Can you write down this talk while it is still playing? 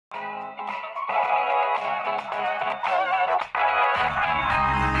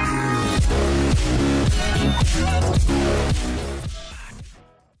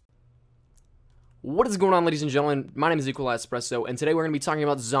What is going on, ladies and gentlemen? My name is Espresso, and today we're going to be talking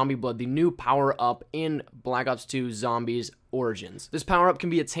about Zombie Blood, the new power-up in Black Ops 2 Zombies Origins. This power-up can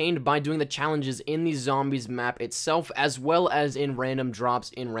be attained by doing the challenges in the Zombies map itself, as well as in random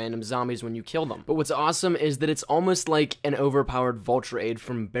drops in random zombies when you kill them. But what's awesome is that it's almost like an overpowered Vulture Aid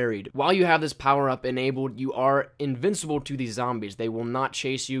from Buried. While you have this power-up enabled, you are invincible to these zombies. They will not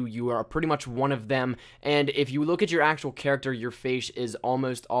chase you. You are pretty much one of them, and if you look at your actual character, your face is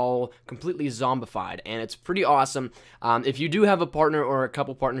almost all completely zombified, and it's pretty awesome. If you do have a partner or a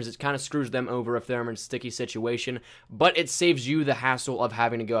couple partners, it kind of screws them over if they're in a sticky situation, but it's saves you the hassle of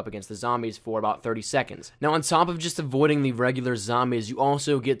having to go up against the zombies for about 30 seconds. Now, on top of just avoiding the regular zombies, you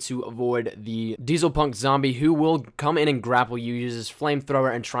also get to avoid the Diesel Punk zombie, who will come in and grapple you, use his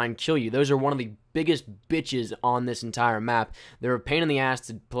flamethrower, and try and kill you. Those are one of the biggest bitches on this entire map. They're a pain in the ass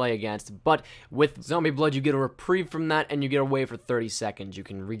to play against, but with Zombie Blood, you get a reprieve from that, and you get away for 30 seconds. You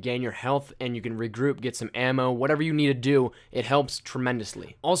can regain your health, and you can regroup, get some ammo, whatever you need to do. It helps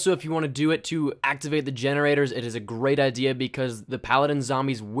tremendously. Also, if you want to do it to activate the generators, it is a great idea because the Paladin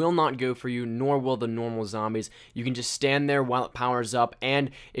zombies will not go for you, nor will the normal zombies. You can just stand there while it powers up, and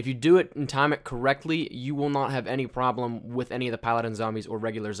if you do it and time it correctly, you will not have any problem with any of the Paladin zombies or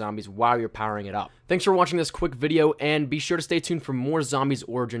regular zombies while you're powering it up. Thanks for watching this quick video, and be sure to stay tuned for more Zombies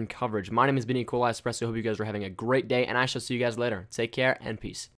Origin coverage. My name has been Espresso. Hope you guys are having a great day, and I shall see you guys later. Take care, and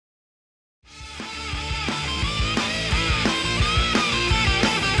peace.